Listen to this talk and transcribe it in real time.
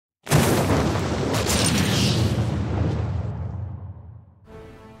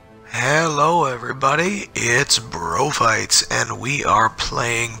Hello everybody, it's BROFIGHTS, and we are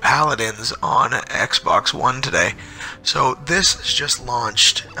playing Paladins on Xbox One today. So this is just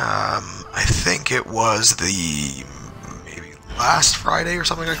launched, I think it was maybe last Friday or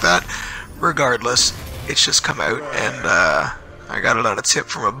something like that. Regardless, it's just come out, and I got it on a tip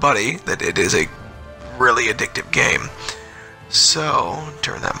from a buddy that it is a really addictive game. So,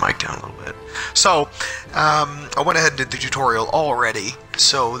 turn that mic down a little bit. So, I went ahead and did the tutorial already,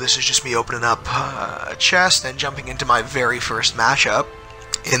 so this is just me opening up a chest and jumping into my very first matchup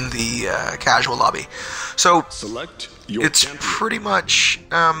in the casual lobby. So, it's pretty much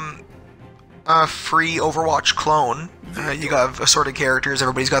a free Overwatch clone. You have assorted characters,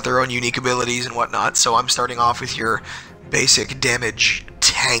 everybody's got their own unique abilities and whatnot, so I'm starting off with your basic damage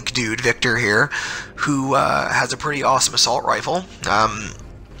tank dude, Victor here, who has a pretty awesome assault rifle.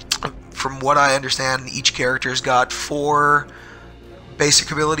 From what I understand, each character's got 4 basic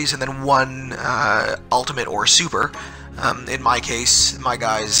abilities and then 1 ultimate or super. In my case, my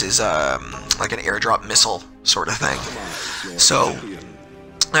guy's is like an airdrop missile sort of thing. So,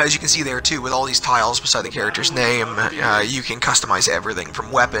 as you can see there too, with all these tiles beside the character's name, you can customize everything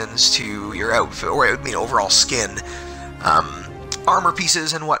from weapons to your outfit, or I mean overall skin. Armor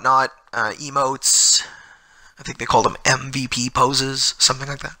pieces and whatnot, emotes, I think they called them MVP poses, something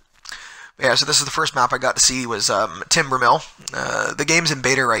like that. But yeah, so this is the first map I got to see was Timbermill. The game's in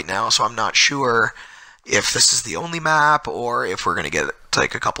beta right now, so I'm not sure if this is the only map or if we're going to get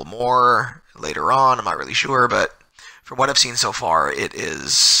like a couple more later on. I'm not really sure, but from what I've seen so far, it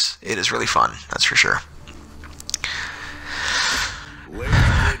is really fun, that's for sure.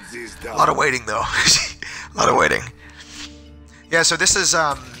 A lot of waiting though. A lot of waiting. Yeah, so this is,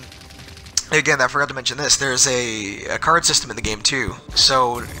 again, I forgot to mention this, there's a card system in the game too.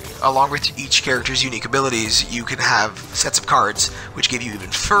 So, along with each character's unique abilities, you can have sets of cards, which give you even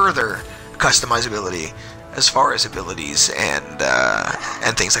further customizability as far as abilities and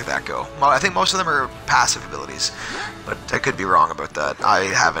things like that go. Well, I think most of them are passive abilities, but I could be wrong about that. I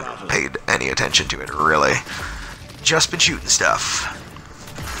haven't paid any attention to it, really. Just been shooting stuff.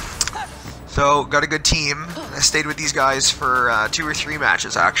 So, got a good team. I stayed with these guys for 2 or 3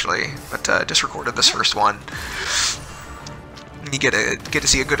 matches, actually, but just recorded this first one. You get to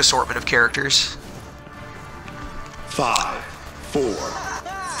see a good assortment of characters. 5, 4,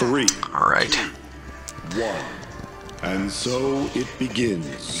 3. All right. 1. And so it begins.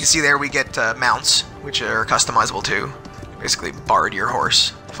 You can see there we get mounts, which are customizable too. Basically, bard your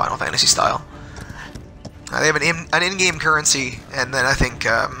horse, Final Fantasy style. They have an in-game currency, and then I think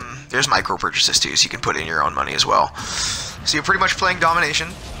there's micro purchases too, so you can put in your own money as well. So you're pretty much playing Domination,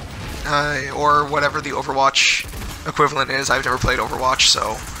 or whatever the Overwatch equivalent is. I've never played Overwatch,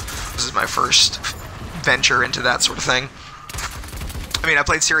 so this is my first venture into that sort of thing. I mean, I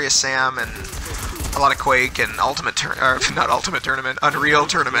played Serious Sam and a lot of Quake and Unreal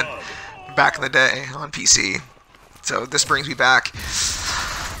Tournament back in the day on PC. So this brings me back.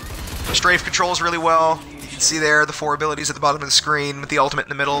 Strafe controls really well. You can see there the 4 abilities at the bottom of the screen with the ultimate in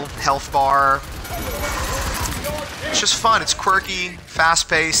the middle, health bar. It's just fun. It's quirky,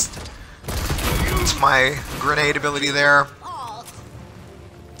 fast-paced. It's my grenade ability there.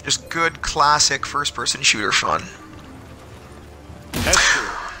 Just good, classic first-person shooter fun.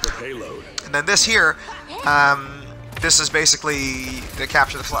 The payload. And then this here, this is basically the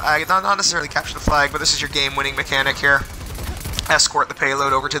capture the flag. Not necessarily capture the flag, but this is your game-winning mechanic here. Escort the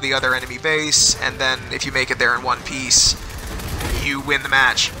payload over to the other enemy base, and then if you make it there in one piece, you win the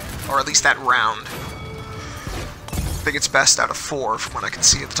match, or at least that round. I think it's best out of 4 from what I can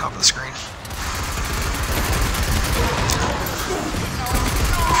see at the top of the screen.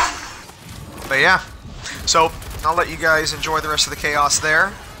 But yeah, so I'll let you guys enjoy the rest of the chaos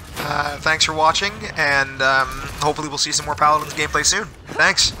there. Thanks for watching, and hopefully we'll see some more Paladins gameplay soon.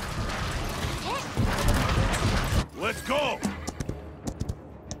 Thanks. Let's go.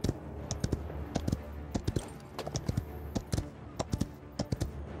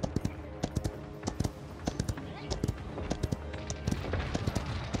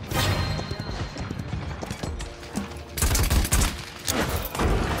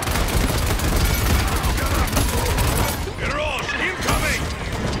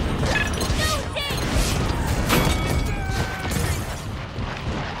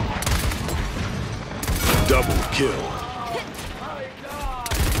 Double kill.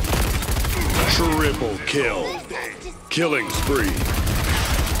 Triple kill. Killing spree.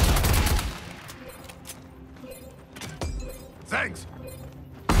 Thanks.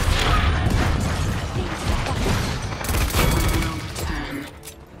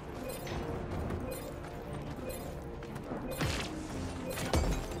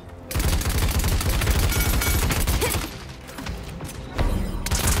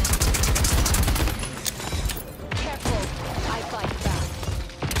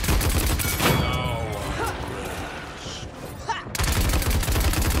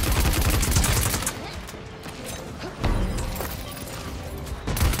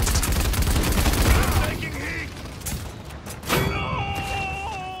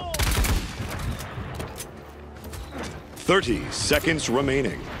 30 seconds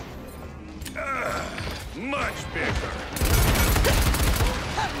remaining. Much bigger.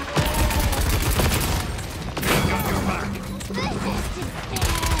 Got your back.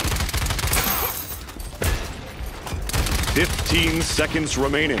 15 seconds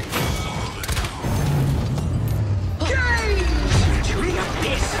remaining.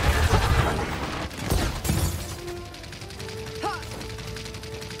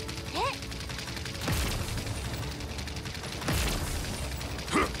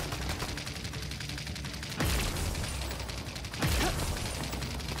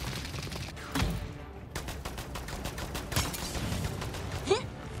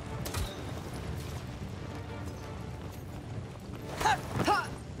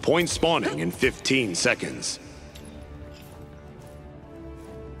 Point spawning in 15 seconds.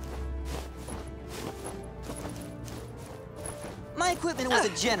 My equipment was a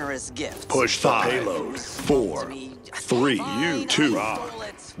generous gift. Push the payload. 4, 3, 2,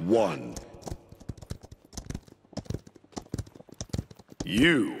 1.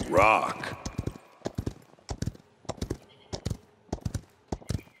 You rock.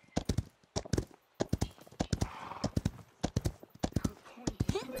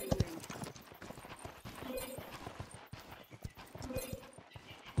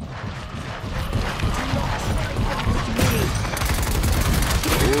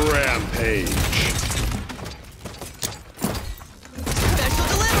 Rampage. Special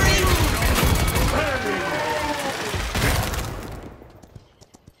delivery!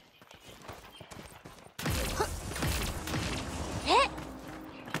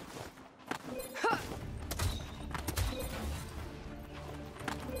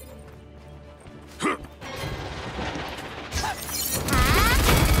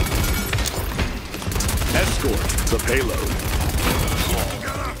 Escort the payload.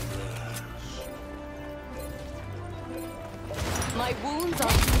 My wounds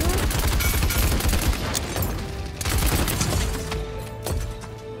are healed.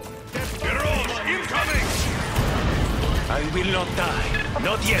 Garage incoming! I will not die.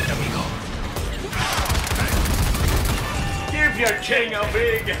 Not yet, amigo. Give your king a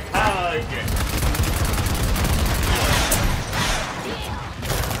big hug.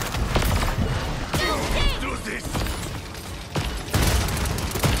 Do this!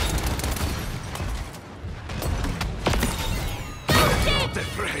 Not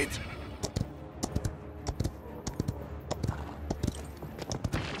afraid.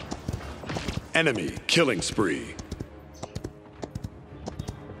 Enemy killing spree.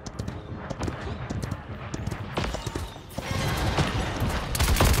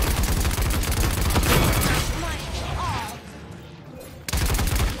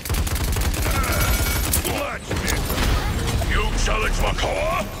 Much bigger. You challenge my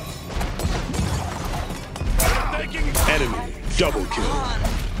core? Taking Enemy double kill.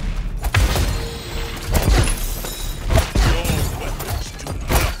 your weapons do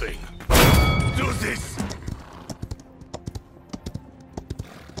nothing. Do this! Use this!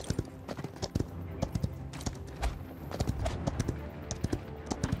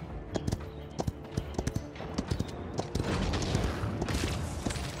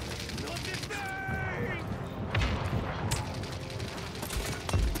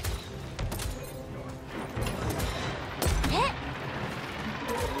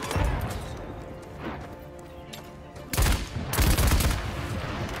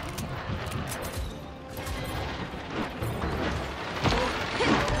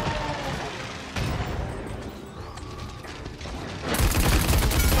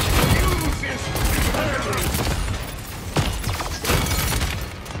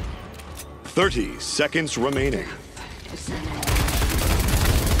 30 seconds remaining.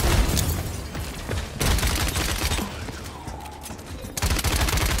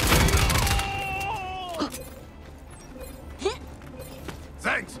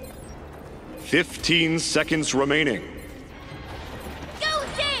 Thanks! 15 seconds remaining. Go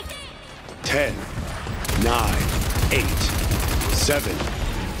Six! 10, 9, 8, 7,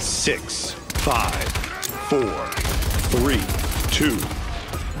 6, 5, 4, 3, 2,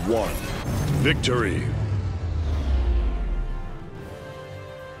 1. Victory.